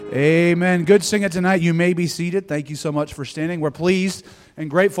Amen. Good singing tonight. You may be seated. Thank you so much for standing. We're pleased and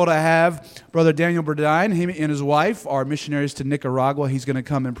grateful to have Brother Daniel Burdine. He and his wife are missionaries to Nicaragua. He's going to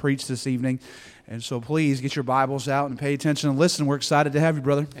come and preach this evening. And so please get your Bibles out and pay attention and listen. We're excited to have you,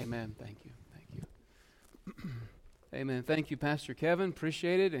 brother. Amen. Thank you. Amen. Thank you, Pastor Kevin.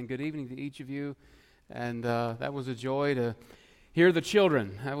 Appreciate it. And good evening to each of you. And that was a joy to hear the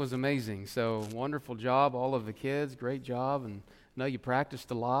children. That was amazing. So wonderful job, all of the kids. Great job. And I know you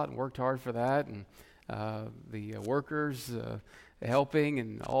practiced a lot and worked hard for that. And the workers helping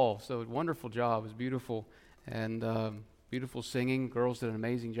and all. So wonderful job. It was beautiful. And beautiful singing. Girls did an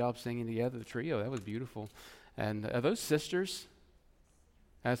amazing job singing together. The trio, that was beautiful. And are those sisters?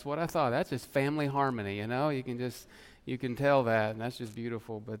 That's what I thought. That's just family harmony, you know. You can tell that, and that's just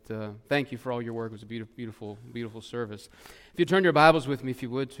beautiful. But thank you for all your work. It was a beautiful, beautiful service. If you turn your Bibles with me, if you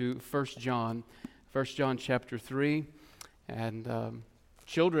would, to 1 John chapter 3. And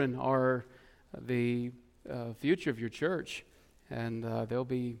children are the future of your church. And they'll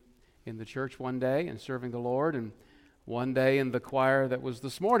be in the church one day and serving the Lord, and one day in the choir that was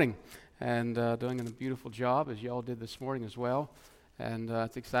this morning, and doing a beautiful job, as you all did this morning as well. And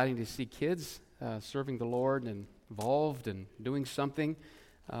it's exciting to see kids serving the Lord and involved and doing something.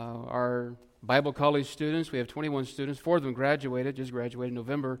 Our Bible college students, we have 21 students. 4 of them just graduated in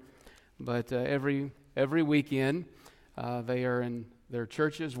November. But every weekend, they are in their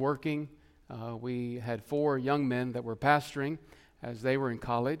churches working. We had 4 young men that were pastoring as they were in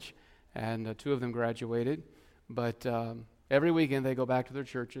college, and 2 of them graduated. But every weekend they go back to their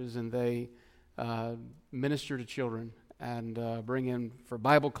churches and they minister to children and bring in for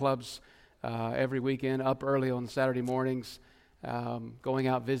Bible clubs every weekend, up early on Saturday mornings, going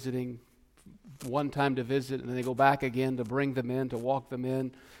out visiting, one time to visit, and then they go back again to bring them in, to walk them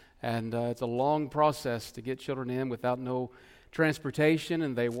in. And it's a long process to get children in without no transportation,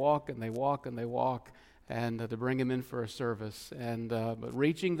 and they walk and they walk and they walk, and to bring them in for a service. And but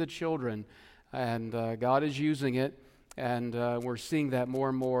reaching the children, and God is using it, and we're seeing that more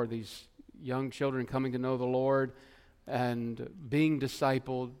and more, these young children coming to know the Lord and being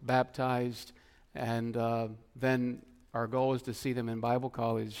discipled, baptized, and then our goal is to see them in Bible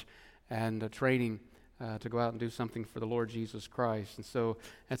college and training to go out and do something for the Lord Jesus Christ. And so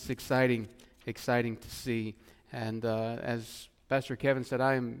that's exciting to see. And as Pastor Kevin said,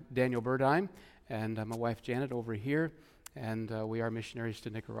 I am Daniel Burdine, and my wife Janet over here, and we are missionaries to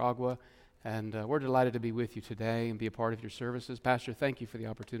Nicaragua. And we're delighted to be with you today and be a part of your services. Pastor, thank you for the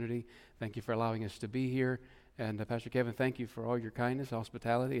opportunity. Thank you for allowing us to be here. And Pastor Kevin, thank you for all your kindness,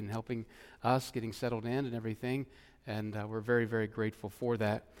 hospitality, and helping us getting settled in and everything. And we're very, very grateful for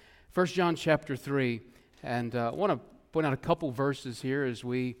that. 1 John chapter 3, and I want to point out a couple verses here as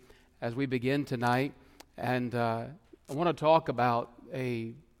we begin tonight. And I want to talk about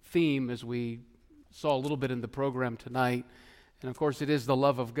a theme as we saw a little bit in the program tonight. And of course, it is the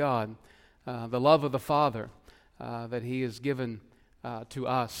love of God. The love of the Father that He has given to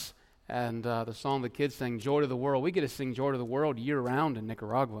us. And the song the kids sing, Joy to the World, we get to sing Joy to the World year-round in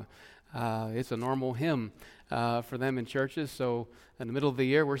Nicaragua. It's a normal hymn for them in churches. So in the middle of the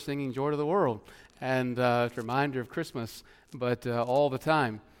year, we're singing Joy to the World. And it's a reminder of Christmas, but all the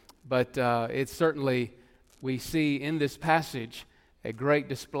time. But it's certainly, we see in this passage a great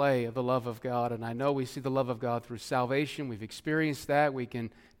display of the love of God. And I know we see the love of God through salvation. We've experienced that. We can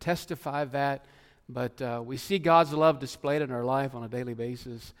testify that. But we see God's love displayed in our life on a daily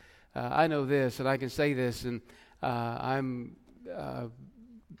basis. I know this, and I can say this, and I'm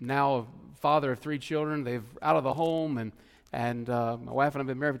now a father of 3 children. They're out of the home, and my wife and I have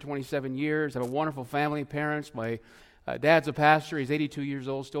been married for 27 years. I have a wonderful family, parents. My dad's a pastor. He's 82 years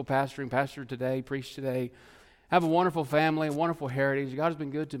old, still pastoring, pastor today, preached today. I have a wonderful family, a wonderful heritage. God has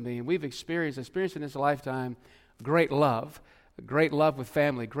been good to me, and we've experienced in this lifetime great love with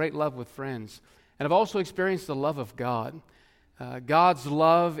family, great love with friends. And I've also experienced the love of God. God's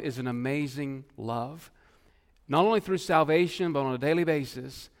love is an amazing love, not only through salvation, but on a daily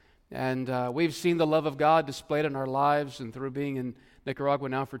basis. And we've seen the love of God displayed in our lives, and through being in Nicaragua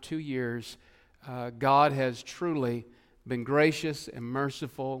now for 2 years, God has truly been gracious and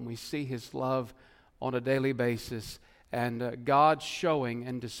merciful, and we see His love on a daily basis, and God showing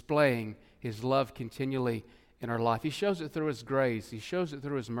and displaying His love continually in our life. He shows it through His grace. He shows it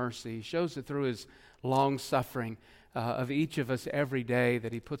through His mercy. He shows it through His long-suffering of each of us every day,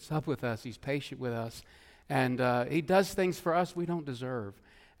 that He puts up with us. He's patient with us. And He does things for us we don't deserve.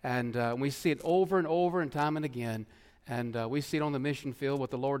 And we see it over and over and time and again. And we see it on the mission field,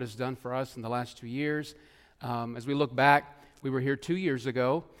 what the Lord has done for us in the last 2 years. As we look back, we were here 2 years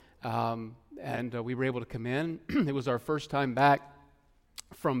ago, and we were able to come in. It was our first time back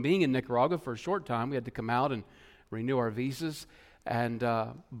from being in Nicaragua for a short time. We had to come out and renew our visas.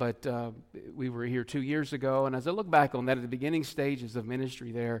 But we were here 2 years ago, and as I look back on that at the beginning stages of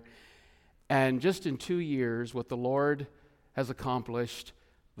ministry there, and just in 2 years, what the Lord has accomplished,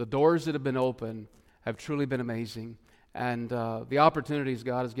 the doors that have been open have truly been amazing. And the opportunities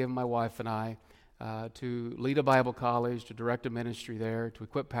God has given my wife and I to lead a Bible college, to direct a ministry there, to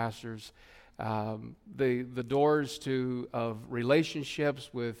equip pastors, the doors of relationships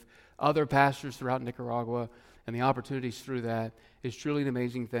with other pastors throughout Nicaragua, and the opportunities through that is truly an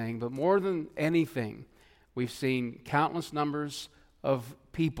amazing thing. But more than anything, we've seen countless numbers of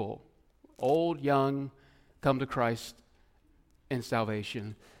people, old, young, come to Christ in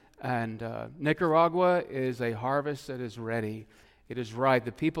salvation. And Nicaragua is a harvest that is ready. It is right.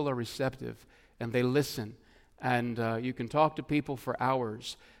 The people are receptive, and they listen. And you can talk to people for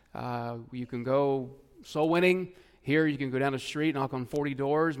hours. You can go soul winning. Here you can go down the street, knock on 40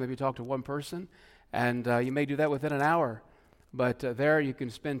 doors, maybe talk to one person. And you may do that within an hour. But there you can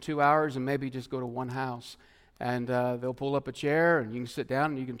spend 2 hours and maybe just go to one house. And they'll pull up a chair and you can sit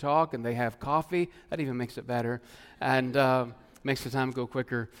down and you can talk, and they have coffee. That even makes it better and makes the time go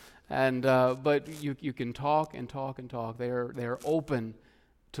quicker. And but you can talk and talk and talk. They are open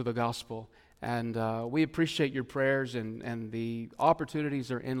to the gospel. And we appreciate your prayers, and the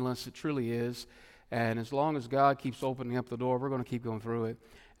opportunities are endless. It truly is. And as long as God keeps opening up the door, we're going to keep going through it.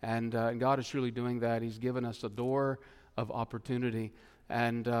 And God is truly doing that. He's given us a door of opportunity.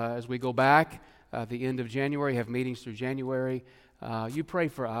 And as we go back at the end of January, have meetings through January, you pray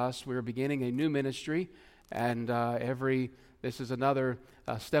for us. We're beginning a new ministry, and this is another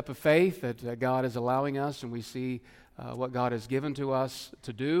step of faith that God is allowing us, and we see what God has given to us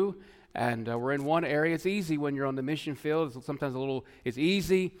to do. And we're in one area. It's easy when you're on the mission field. It's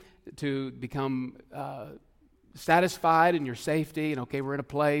easy to become satisfied in your safety, and okay, we're in a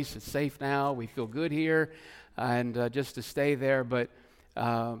place, it's safe now, we feel good here, and just to stay there. But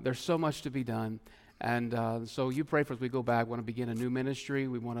there's so much to be done. And so you pray for us as we go back. We want to begin a new ministry.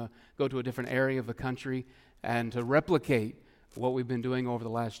 We want to go to a different area of the country and to replicate what we've been doing over the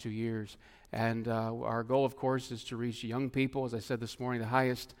last 2 years. And our goal, of course, is to reach young people. As I said this morning,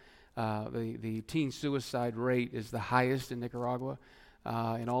 the teen suicide rate is the highest in Nicaragua,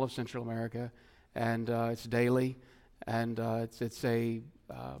 in all of Central America. And it's daily, and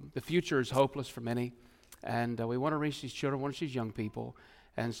the future is hopeless for many, and we want to reach these children, want to reach these young people,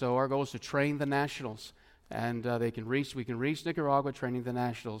 and so our goal is to train the nationals, and we can reach Nicaragua training the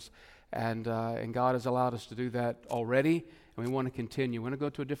nationals, and God has allowed us to do that already, and we want to continue. We want to go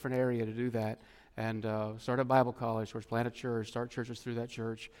to a different area to do that, and start a Bible college, or plant a church, start churches through that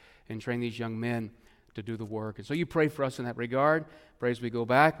church, and train these young men to do the work. And so you pray for us in that regard. Pray as we go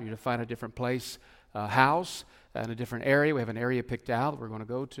back, we need to find a different place, house, in a different area. We have an area picked out that we're going to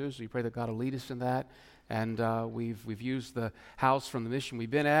go to, so you pray that God will lead us in that. And we've used the house from the mission we've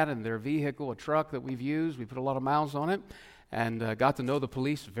been at, and their vehicle, a truck that we've used. We put a lot of miles on it, and got to know the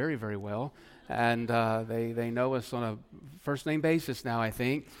police very, very well. And they know us on a first-name basis now, I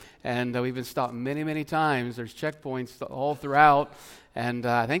think. And we've been stopped many, many times. There's checkpoints all throughout. And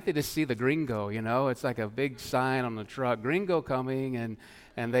I think they just see the gringo, It's like a big sign on the truck, gringo coming,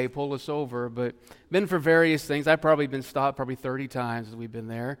 and they pull us over. But been for various things. I've probably been stopped 30 times as we've been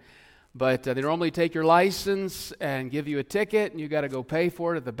there. But they normally take your license and give you a ticket, and you got to go pay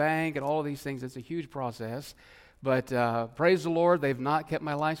for it at the bank and all of these things. It's a huge process. But praise the Lord, they've not kept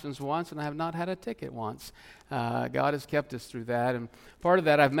my license once, and I have not had a ticket once. God has kept us through that. And part of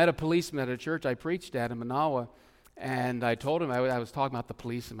that, I've met a policeman at a church I preached at in Managua, and I told him, I was talking about the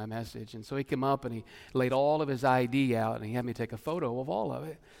police in my message. And so he came up and he laid all of his ID out, and he had me take a photo of all of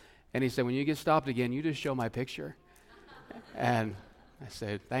it. And he said, when you get stopped again, you just show my picture. And I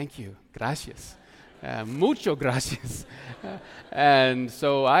said, thank you, gracias. Mucho gracias. And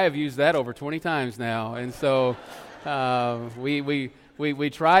so I have used that over 20 times now. And so we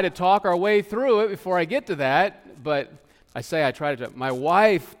try to talk our way through it before I get to that. But I try to. My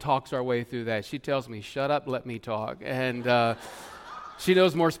wife talks our way through that. She tells me, shut up, let me talk. And she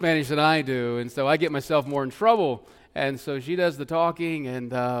knows more Spanish than I do. And so I get myself more in trouble. And so she does the talking.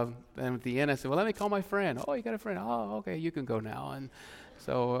 And at the end I said, well, let me call my friend. Oh, you got a friend? Oh, okay, you can go now. And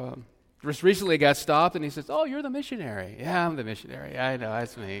so just recently I got stopped, and he says, oh, you're the missionary. Yeah, I'm the missionary. I know,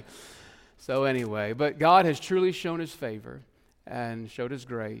 that's me. So anyway, but God has truly shown his favor and showed his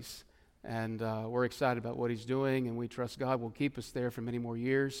grace, and we're excited about what he's doing, and we trust God will keep us there for many more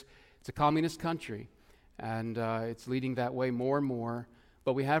years. It's a communist country, and it's leading that way more and more,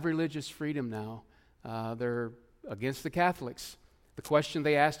 but we have religious freedom now. They're against the Catholics. The question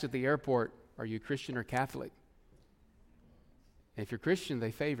they asked at the airport, are you Christian or Catholic? And if you're Christian,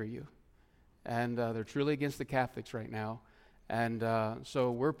 they favor you. And they're truly against the Catholics right now. And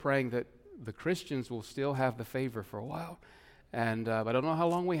so we're praying that the Christians will still have the favor for a while. And I don't know how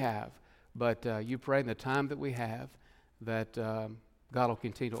long we have, but you pray in the time that we have that God will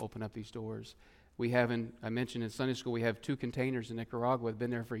continue to open up these doors. I mentioned in Sunday school, we have 2 containers in Nicaragua that have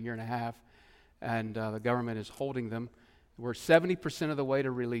been there for a year and a half, and the government is holding them. We're 70% of the way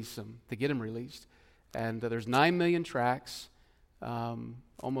to release them, to get them released. And there's 9 million tracts,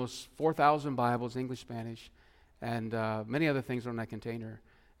 almost 4,000 Bibles, English, Spanish, and many other things on that container.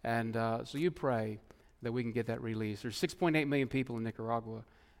 And so you pray that we can get that released. There's 6.8 million people in Nicaragua,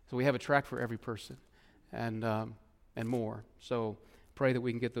 so we have a tract for every person, and more. So pray that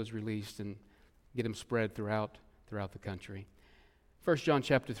we can get those released and get them spread throughout the country. 1 John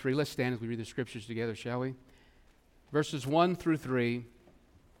chapter 3. Let's stand as we read the scriptures together, shall we? Verses 1 through 3.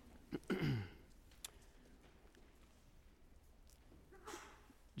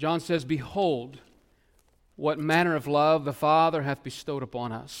 John says, "Behold, what manner of love the Father hath bestowed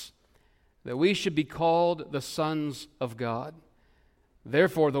upon us, that we should be called the sons of God.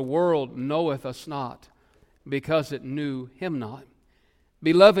 Therefore the world knoweth us not, because it knew him not.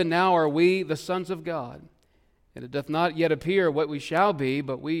 Beloved, now are we the sons of God, and it doth not yet appear what we shall be,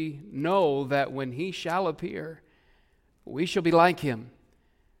 but we know that when he shall appear, we shall be like him,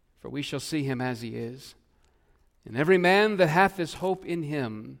 for we shall see him as he is. And every man that hath this hope in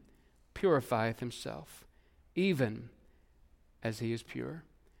him purifieth himself, even as he is pure."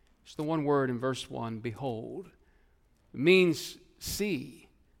 It's the one word in verse 1, behold. It means see.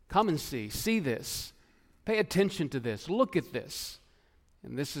 Come and see this. Pay attention to this. Look at this.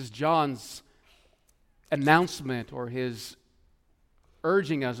 And this is John's announcement, or his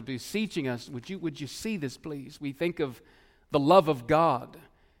urging us, beseeching us, would you see this, please? We think of the love of God.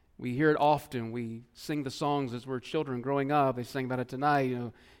 We hear it often. We sing the songs as we're children growing up. They sang about it tonight.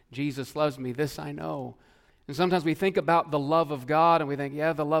 Jesus loves me, this I know. And sometimes we think about the love of God, and we think,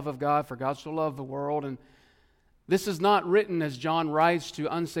 the love of God, for God so loved the world. And this is not written as John writes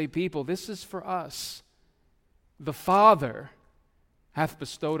to unsaved people. This is for us. The Father hath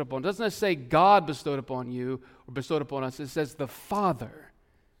bestowed upon. It doesn't say God bestowed upon you or bestowed upon us. It says the Father.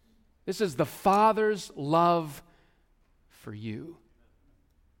 This is the Father's love for you.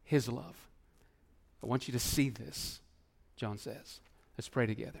 His love. I want you to see this, John says. Let's pray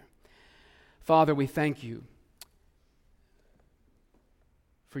together. Father, we thank you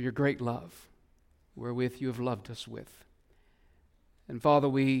for your great love, wherewith you have loved us with. And Father,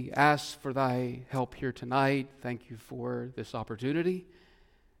 we ask for thy help here tonight. Thank you for this opportunity.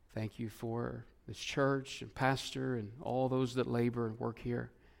 Thank you for this church and pastor and all those that labor and work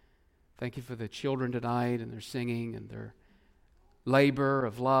here. Thank you for the children tonight and their singing and their labor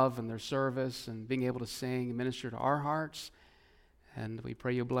of love and their service and being able to sing and minister to our hearts. And we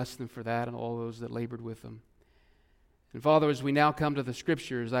pray you bless them for that and all those that labored with them. And Father, as we now come to the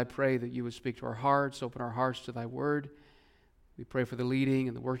Scriptures, I pray that you would speak to our hearts, open our hearts to thy word. We pray for the leading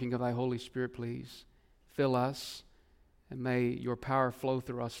and the working of thy Holy Spirit, please. Fill us, and may your power flow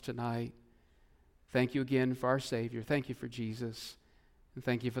through us tonight. Thank you again for our Savior. Thank you for Jesus. And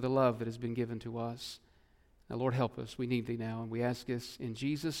thank you for the love that has been given to us. Now, Lord, help us. We need thee now, and we ask this in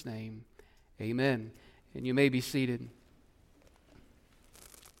Jesus' name. Amen. And you may be seated.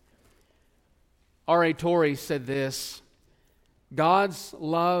 R.A. Torrey said this: God's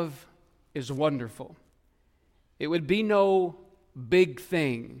love is wonderful. It would be no big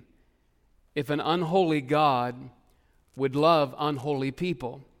thing if an unholy God would love unholy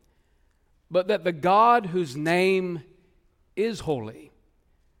people, but that the God whose name is holy,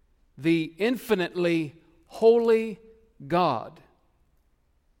 the infinitely holy God,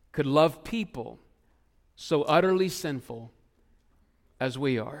 could love people so utterly sinful as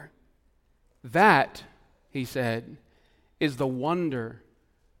we are. That, he said, is the wonder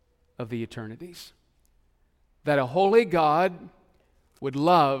of the eternities. That a holy God would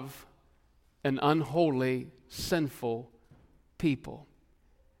love an unholy, sinful people.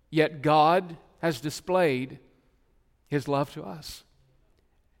 Yet God has displayed his love to us.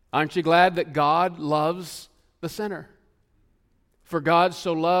 Aren't you glad that God loves the sinner? For God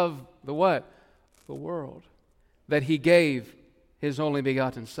so loved the what? The world. That he gave his only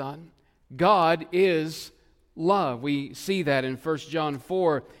begotten Son. God is love. We see that in 1 John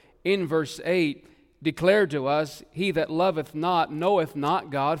 4 in verse 8, declared to us, he that loveth not knoweth not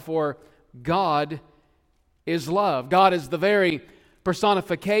God, for God is love. God is the very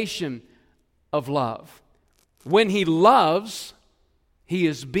personification of love. When he loves, he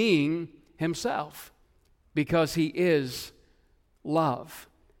is being himself, because he is love.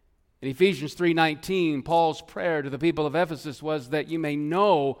 In Ephesians 3:19, Paul's prayer to the people of Ephesus was that you may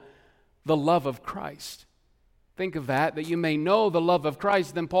know the love of Christ. Think of that you may know the love of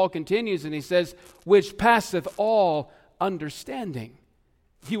Christ. Then Paul continues and he says, which passeth all understanding.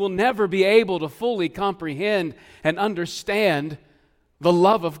 You will never be able to fully comprehend and understand the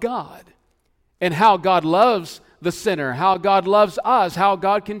love of God and how God loves the sinner, how God loves us, how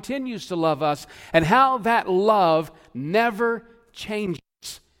God continues to love us, and how that love never changes.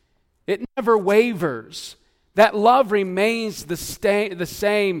 It never wavers. That love remains the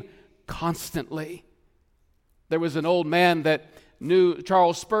same constantly. There was an old man that knew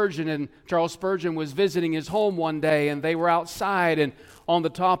Charles Spurgeon, and Charles Spurgeon was visiting his home one day, and they were outside, and on the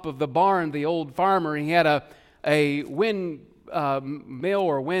top of the barn, the old farmer, he had a wind mill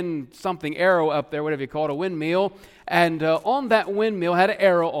or wind something arrow up there, whatever you call it, a windmill, and on that windmill had an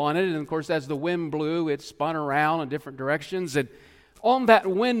arrow on it, and of course as the wind blew, it spun around in different directions, and on that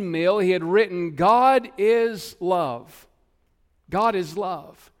windmill he had written, God is love. God is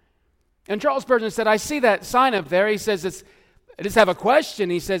love. And Charles Spurgeon said, I see that sign up there. He says, I just have a question.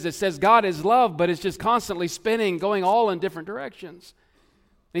 He says, it says God is love, but it's just constantly spinning, going all in different directions.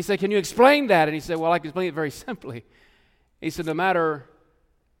 And he said, can you explain that? And he said, well, I can explain it very simply. He said, no matter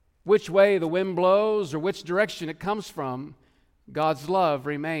which way the wind blows or which direction it comes from, God's love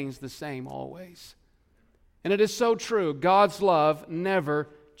remains the same always. And it is so true. God's love never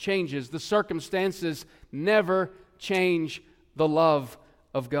changes. The circumstances never change the love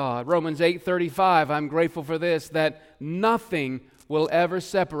of God. Romans 8:35, I'm grateful for this, that nothing will ever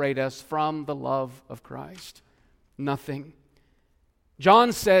separate us from the love of Christ. Nothing.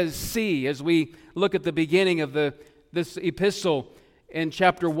 John says, see, as we look at the beginning of this epistle in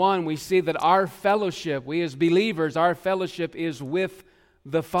chapter 1, we see that our fellowship, we as believers, our fellowship is with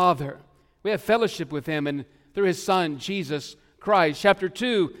the Father. We have fellowship with Him and through His Son, Jesus Christ. Chapter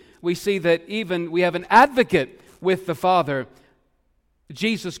 2, we see that even we have an advocate with the Father,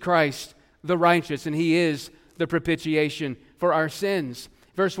 Jesus Christ, the righteous, and He is the propitiation for our sins.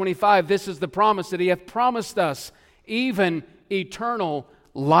 Verse 25, this is the promise that He hath promised us, even eternal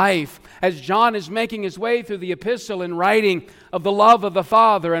life. As John is making his way through the epistle and writing of the love of the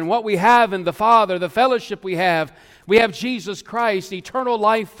Father and what we have in the Father, the fellowship we have Jesus Christ, eternal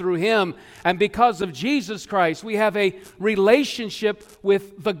life through Him. And because of Jesus Christ, we have a relationship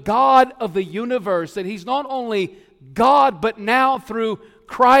with the God of the universe. That He's not only God, but now through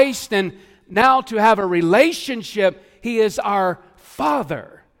Christ, and now to have a relationship, He is our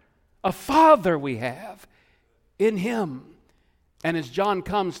Father. A Father we have in Him. And as John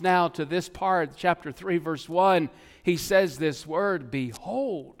comes now to this part, chapter 3, verse 1, he says this word,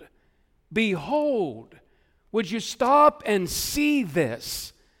 behold, behold. Would you stop and see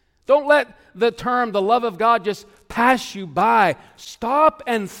this? Don't let the term, the love of God, just pass you by. Stop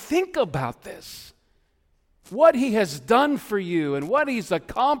and think about this. What He has done for you and what He's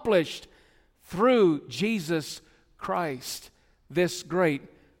accomplished through Jesus Christ. This great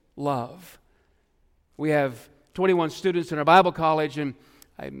love. We have 21 students in our Bible college, and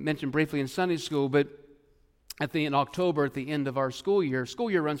I mentioned briefly in Sunday school, but in October, at the end of our school year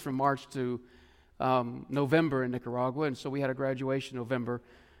runs from March to November in Nicaragua, and so we had a graduation in November.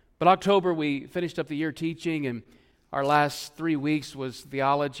 But October, we finished up the year teaching, and our last 3 weeks was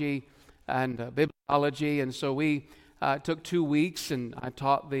theology and bibliology, and so we took 2 weeks, and I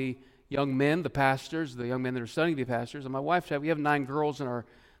taught the young men, the pastors, the young men that are studying to be pastors, and my wife we have 9 girls in our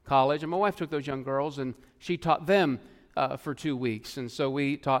college, and my wife took those young girls, and she taught them for 2 weeks, and so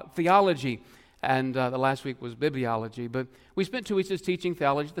we taught theology, and the last week was bibliology, but we spent 2 weeks just teaching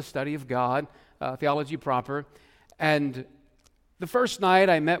theology, the study of God, theology proper, and the first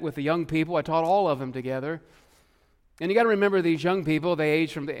night I met with the young people. I taught all of them together, and you got to remember these young people. They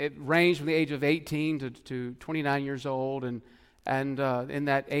range from the age of 18 to 29 years old, and in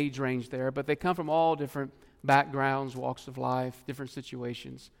that age range there. But they come from all different backgrounds, walks of life, different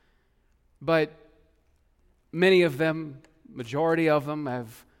situations. But many of them, majority of them,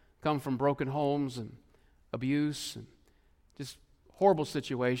 have come from broken homes and abuse and just horrible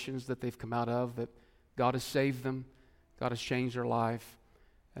situations that they've come out of, that God has saved them, God has changed their life,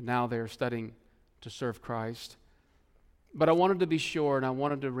 and now they're studying to serve Christ. But I wanted to be sure, and I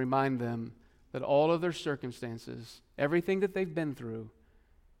wanted to remind them that all of their circumstances, everything that they've been through,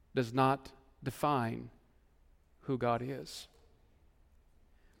 does not define who God is.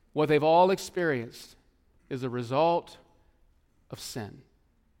 What they've all experienced is a result of sin.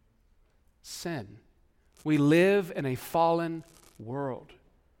 Sin. We live in a fallen world.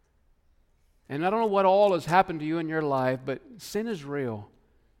 And I don't know what all has happened to you in your life, but sin is real.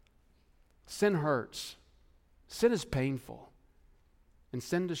 Sin hurts. Sin is painful. And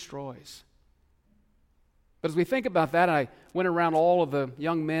sin destroys. But as we think about that, I went around all of the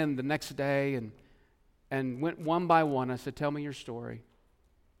young men the next day and went one by one. I said, tell me your story.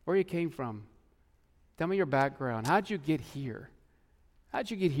 Where you came from. Tell me your background. How'd you get here? How'd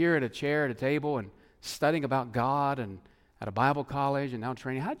you get here at a chair, at a table, and studying about God and at a Bible college and now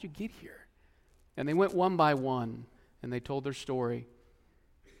training? How'd you get here? And they went one by one, and they told their story.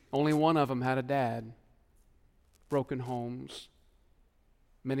 Only one of them had a dad. Broken homes.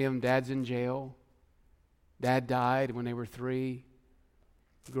 Many of them, dad's in jail. Dad died when they were 3.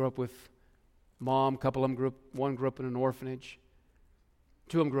 Grew up with mom. A couple of them one grew up in an orphanage.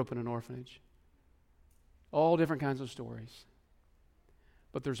 2 of them grew up in an orphanage. All different kinds of stories.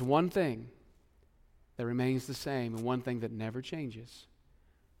 But there's one thing that remains the same and one thing that never changes.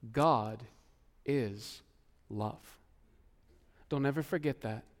 God is love. Don't ever forget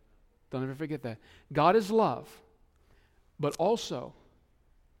that. Don't ever forget that. God is love, but also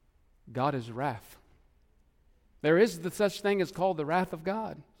God is wrath. There is such thing as called the wrath of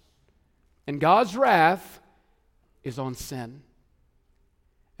God. And God's wrath is on sin.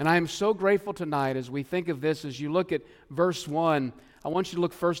 And I am so grateful tonight as we think of this, as you look at verse 1, I want you to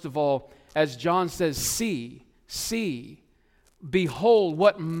look first of all, as John says, see, behold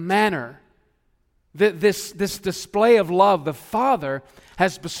what manner this display of love the Father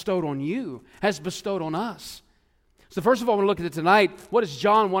has bestowed on you, has bestowed on us. So first of all, we're looking at tonight, what does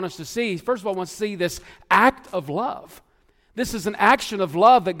John want us to see? First of all, I want to see this act of love. This is an action of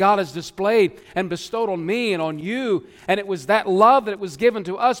love that God has displayed and bestowed on me and on you. And it was that love that was given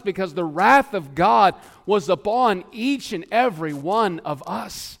to us because the wrath of God was upon each and every one of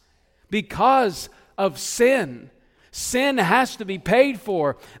us because of sin. Sin has to be paid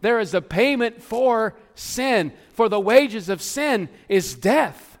for. There is a payment for sin. For the wages of sin is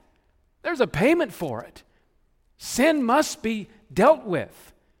death. There's a payment for it. Sin must be dealt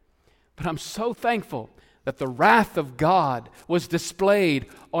with. But I'm so thankful that the wrath of God was displayed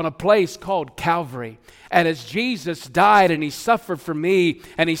on a place called Calvary. And as Jesus died and He suffered for me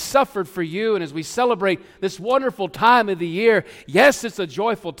and He suffered for you, and as we celebrate this wonderful time of the year, yes, it's a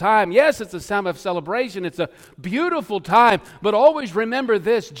joyful time. Yes, it's a time of celebration. It's a beautiful time. But always remember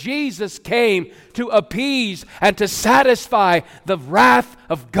this, Jesus came to appease and to satisfy the wrath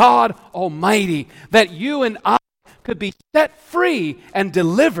of God Almighty, that you and I could be set free and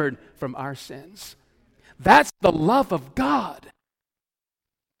delivered from our sins. That's the love of God.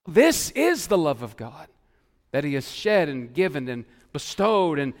 This is the love of God that He has shed and given and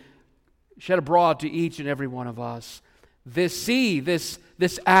bestowed and shed abroad to each and every one of us. This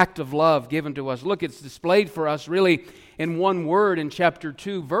act of love given to us. Look, it's displayed for us really in one word in chapter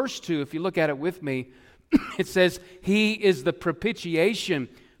 2, verse 2. If you look at it with me, it says, He is the propitiation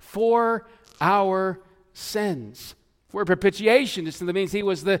for our sins. Word propitiation just simply means He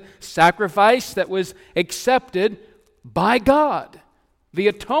was the sacrifice that was accepted by God. The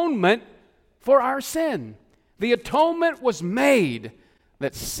atonement for our sin. The atonement was made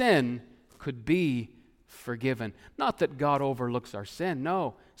that sin could be forgiven. Not that God overlooks our sin.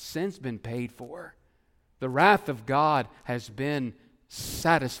 No, sin's been paid for. The wrath of God has been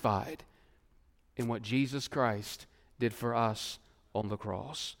satisfied in what Jesus Christ did for us on the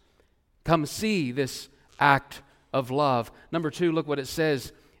cross. Come see this act of love. Number 2, look what it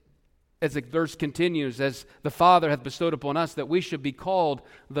says as the verse continues, as the Father hath bestowed upon us that we should be called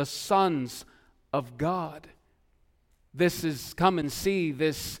the sons of God. This is, come and see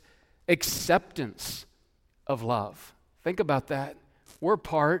this acceptance of love. Think about that. We're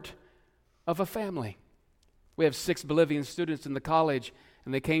part of a family. We have 6 Bolivian students in the college,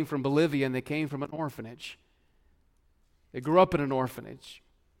 and they came from Bolivia, and they came from an orphanage. They grew up in an orphanage,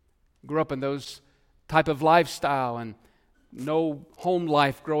 grew up in those type of lifestyle and no home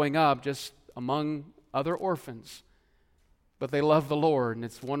life growing up, just among other orphans. But they love the Lord, and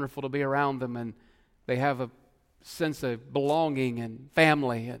it's wonderful to be around them, and they have a sense of belonging and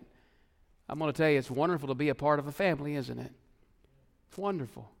family. And I'm going to tell you, it's wonderful to be a part of a family, isn't it? It's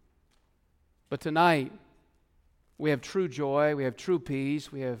wonderful. But tonight, we have true joy, we have true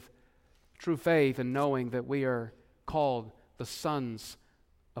peace, we have true faith in knowing that we are called the sons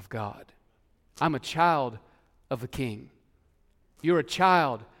of God. I'm a child of the King. You're a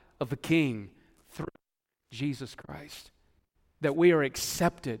child of the King through Jesus Christ. That we are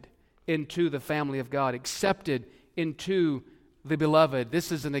accepted into the family of God, accepted into the beloved.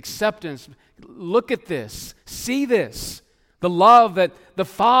 This is an acceptance. Look at this. See this. The love that the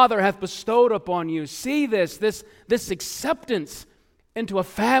Father hath bestowed upon you. See this acceptance into a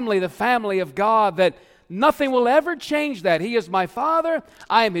family, the family of God, that nothing will ever change that. He is my Father,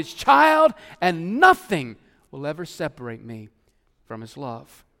 I am His child, and nothing will ever separate me from His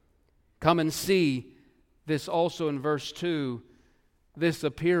love. Come and see this also in verse 2, this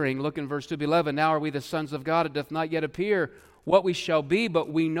appearing. Look in verse 2, Beloved, now are we the sons of God. It doth not yet appear what we shall be, but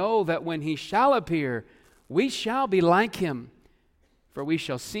we know that when He shall appear, we shall be like Him, for we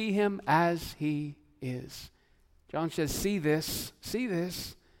shall see Him as He is. John says, see this,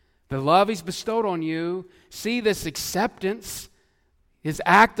 the love He's bestowed on you. See this acceptance, His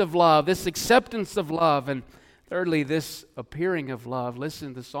act of love, this acceptance of love. And thirdly, this appearing of love. Listen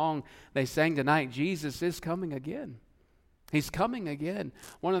to the song they sang tonight, Jesus is coming again. He's coming again.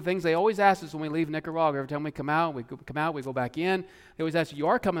 One of the things they always ask us when we leave Nicaragua, every time we come out, we go back in, they always ask, you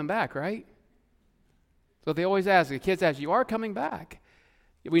are coming back, right? So they always ask, the kids ask, you are coming back.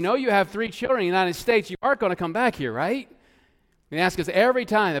 We know you have 3 children in the United States, you are going to come back here, right? They ask us every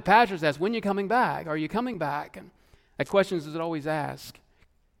time, the pastors ask, when are you coming back? Are you coming back? And that question is always asked.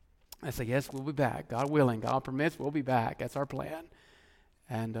 I say, yes, we'll be back. God willing, God permits, we'll be back. That's our plan.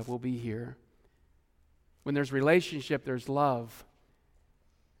 And we'll be here. When there's relationship, there's love.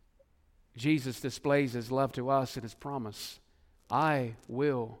 Jesus displays His love to us in His promise. I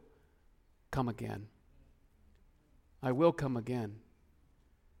will come again. I will come again.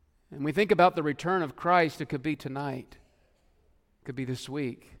 And we think about the return of Christ, it could be tonight. It could be this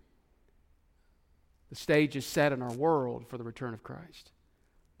week. The stage is set in our world for the return of Christ.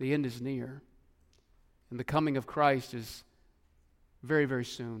 The end is near. And the coming of Christ is very, very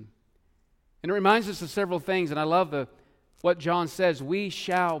soon. And it reminds us of several things, and I love what John says, we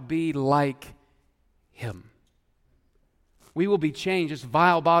shall be like Him. We will be changed, this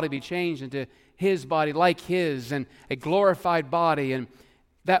vile body be changed into His body, like His, and a glorified body. And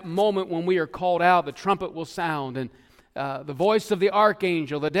that moment when we are called out, the trumpet will sound, and the voice of the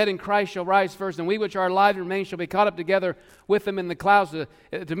archangel, the dead in Christ shall rise first, and we which are alive and remain shall be caught up together with them in the clouds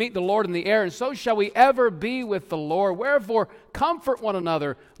to meet the Lord in the air, and so shall we ever be with the Lord. Wherefore, comfort one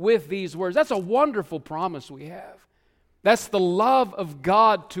another with these words. That's a wonderful promise we have. That's the love of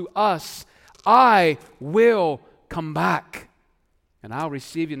God to us. I will come back, and I'll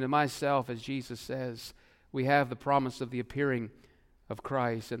receive you into myself, as Jesus says. We have the promise of the appearing of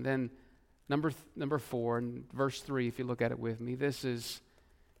Christ. And then Number 4, in verse 3, if you look at it with me, this is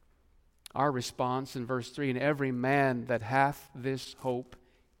our response in verse 3. And every man that hath this hope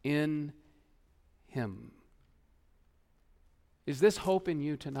in Him. Is this hope in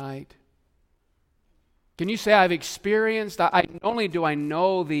you tonight? Can you say, I've experienced, not only do I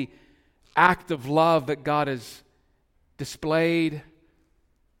know the act of love that God has displayed,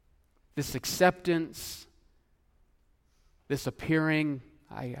 this acceptance, this appearing,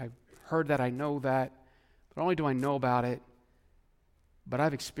 I've heard that, I know that, but not only do I know about it, but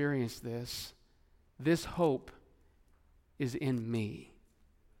I've experienced this. This hope is in me.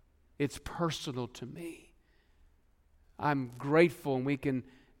 It's personal to me. I'm grateful, and we can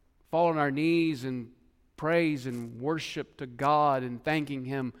fall on our knees and praise and worship to God and thanking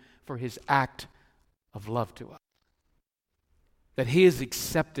Him for His act of love to us. That He has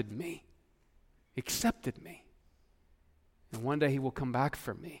accepted me. And one day He will come back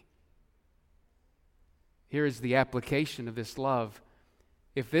for me. Here is the application of this love.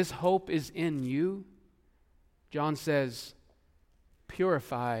 If this hope is in you, John says,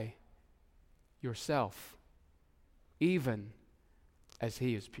 purify yourself, even as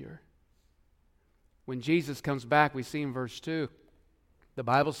He is pure. When Jesus comes back, we see in verse 2, the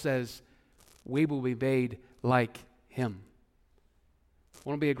Bible says, we will be made like Him.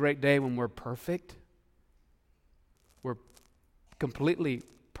 Won't it be a great day when we're perfect? We're completely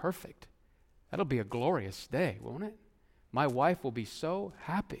perfect. That'll be a glorious day, won't it? My wife will be so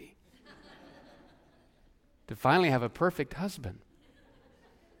happy to finally have a perfect husband.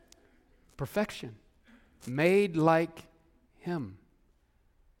 Perfection. Made like Him.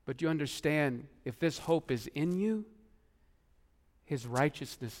 But you understand, if this hope is in you, His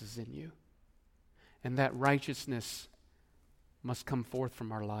righteousness is in you. And that righteousness must come forth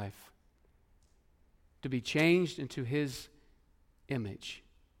from our life. To be changed into His image.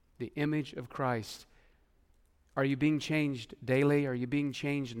 The image of Christ. Are you being changed daily? Are you being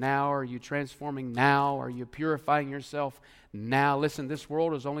changed now? Are you transforming now? Are you purifying yourself now? Listen, this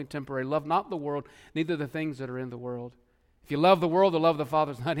world is only temporary. Love not the world, neither the things that are in the world. If you love the world, the love of the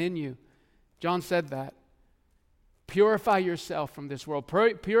Father is not in you. John said that. Purify yourself from this world.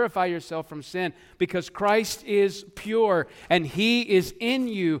 Purify yourself from sin, because Christ is pure, and He is in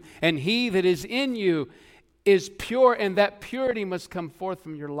you, and He that is in you is pure, and that purity must come forth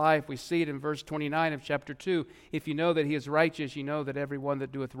from your life. We see it in verse 29 of chapter 2. If you know that He is righteous, you know that everyone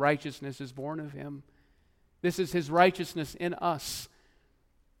that doeth righteousness is born of Him. This is His righteousness in us.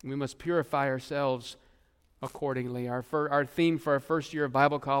 We must purify ourselves accordingly. Our theme for our first year of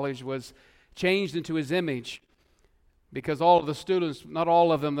Bible college was changed into His image, because all of the students, not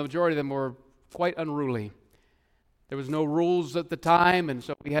all of them, the majority of them were quite unruly. There was no rules at the time, and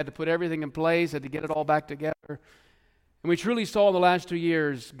so we had to put everything in place, had to get it all back together. And we truly saw in the last 2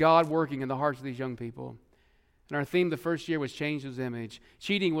 years God working in the hearts of these young people. And our theme the first year was change His image.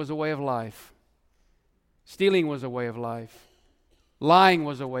 Cheating was a way of life. Stealing was a way of life. Lying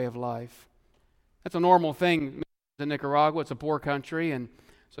was a way of life. That's a normal thing in Nicaragua. It's a poor country, and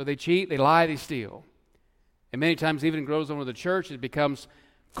so they cheat, they lie, they steal. And many times even grows over the church. It becomes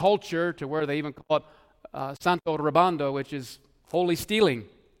culture to where they even call it Santo Robando, which is holy stealing.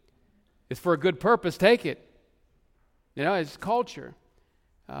 It's for a good purpose, take it. You know, it's culture.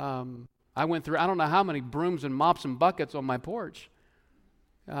 I went through, I don't know how many brooms and mops and buckets on my porch.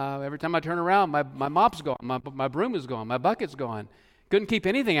 Every time I turn around, my mop's gone, my broom is gone, my bucket's gone. Couldn't keep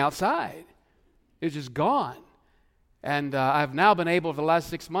anything outside. It's just gone. And I've now been able, for the last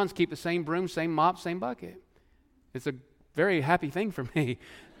 6 months, keep the same broom, same mop, same bucket. It's a very happy thing for me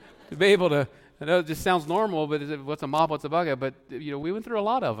to be able to, I know it just sounds normal, but what's a mop, what's a bucket? But, you know, we went through a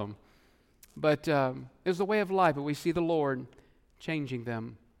lot of them. But it was the way of life, but we see the Lord changing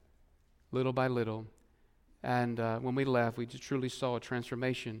them little by little. And when we left, we just truly saw a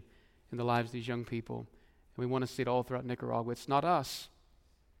transformation in the lives of these young people. And we want to see it all throughout Nicaragua. It's not us.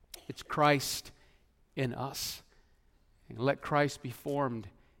 It's Christ in us. And let Christ be formed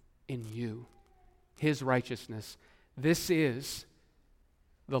in you, His righteousness. This is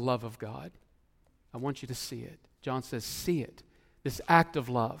the love of God. I want you to see it. John says, see it. This act of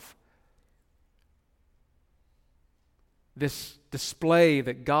love. This display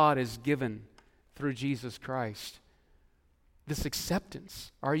that God has given through Jesus Christ. This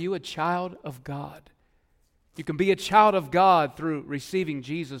acceptance. Are you a child of God? You can be a child of God through receiving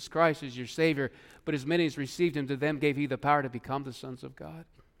Jesus Christ as your Savior, but as many as received Him, to them gave He the power to become the sons of God,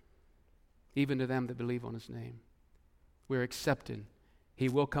 even to them that believe on His name. We're accepted. He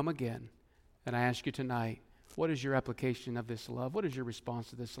will come again. And I ask you tonight, what is your application of this love? What is your response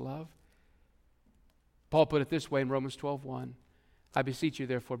to this love? Paul put it this way in Romans 12:1. I beseech you,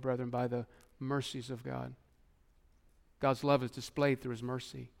 therefore, brethren, by the mercies of God. God's love is displayed through His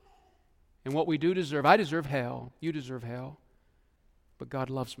mercy. And what we do deserve, I deserve hell, you deserve hell, but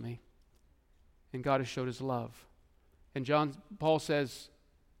God loves me. And God has showed His love. And Paul says,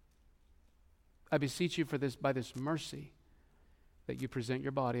 I beseech you for this, by this mercy, that you present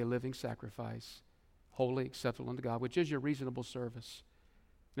your body a living sacrifice, holy, acceptable unto God, which is your reasonable service.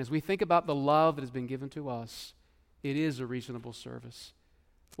 And as we think about the love that has been given to us, it is a reasonable service.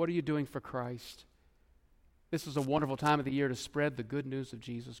 What are you doing for Christ? This is a wonderful time of the year to spread the good news of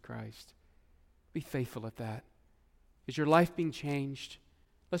Jesus Christ. Be faithful at that. Is your life being changed?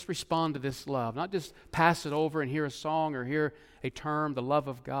 Let's respond to this love. Not just pass it over and hear a song or hear a term, the love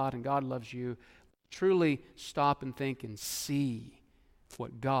of God, and God loves you. Truly stop and think and see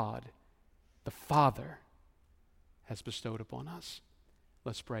what God, the Father, has bestowed upon us.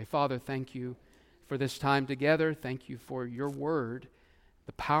 Let's pray. Father, thank you for this time together. Thank you for your word,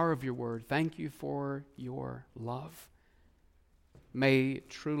 the power of your word. Thank you for your love. May it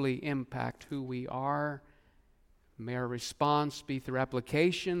truly impact who we are. May our response be through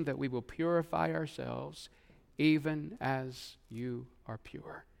application, that we will purify ourselves even as you are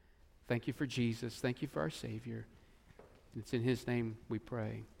pure. Thank you for Jesus. Thank you for our Savior. It's in His name we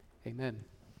pray. Amen.